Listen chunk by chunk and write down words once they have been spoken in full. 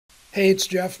Hey, it's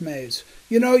Jeff Mays.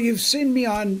 You know, you've seen me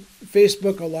on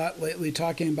Facebook a lot lately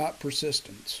talking about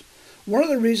persistence. One of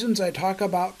the reasons I talk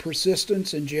about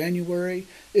persistence in January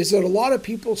is that a lot of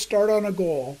people start on a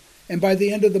goal and by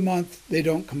the end of the month they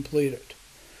don't complete it.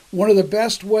 One of the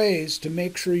best ways to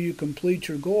make sure you complete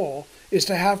your goal is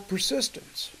to have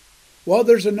persistence. Well,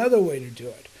 there's another way to do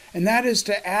it, and that is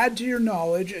to add to your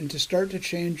knowledge and to start to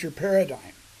change your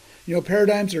paradigm. You know,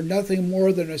 paradigms are nothing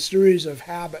more than a series of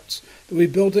habits that we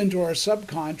built into our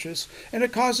subconscious, and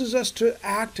it causes us to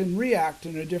act and react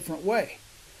in a different way,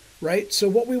 right? So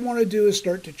what we want to do is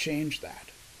start to change that.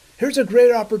 Here's a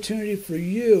great opportunity for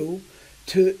you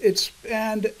to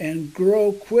expand and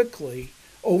grow quickly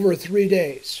over 3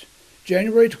 days.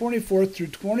 January 24th through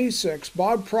 26th,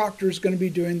 Bob Proctor is going to be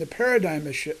doing the Paradigm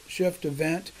Shift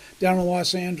event down in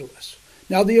Los Angeles.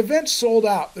 Now, the event's sold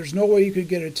out. There's no way you could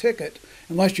get a ticket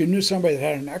unless you knew somebody that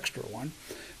had an extra one.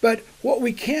 But what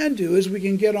we can do is we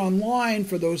can get online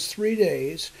for those 3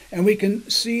 days, and we can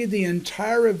see the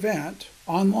entire event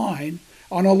online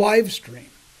on a live stream.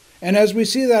 And as we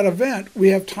see that event, we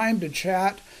have time to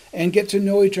chat and get to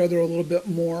know each other a little bit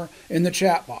more in the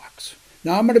chat box.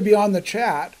 Now, I'm going to be on the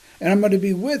chat, and I'm going to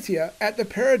be with you at the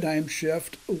Paradigm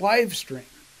Shift live stream.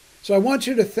 So I want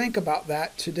you to think about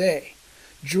that today.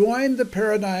 Join the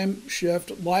Paradigm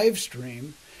Shift live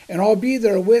stream, and I'll be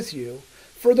there with you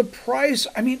for the price.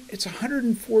 I mean, it's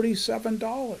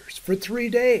 $147 for 3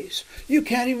 days. You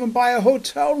can't even buy a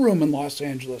hotel room in Los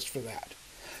Angeles for that.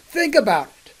 Think about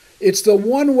it. It's the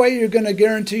one way you're going to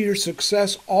guarantee your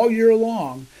success all year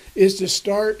long is to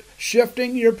start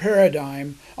shifting your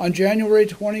paradigm on January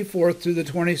 24th through the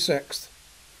 26th.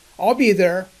 I'll be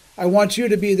there. I want you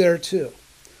to be there too.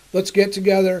 Let's get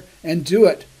together and do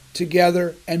it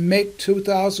together and make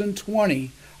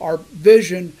 2020 our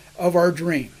vision of our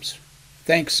dreams.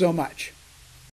 Thanks so much.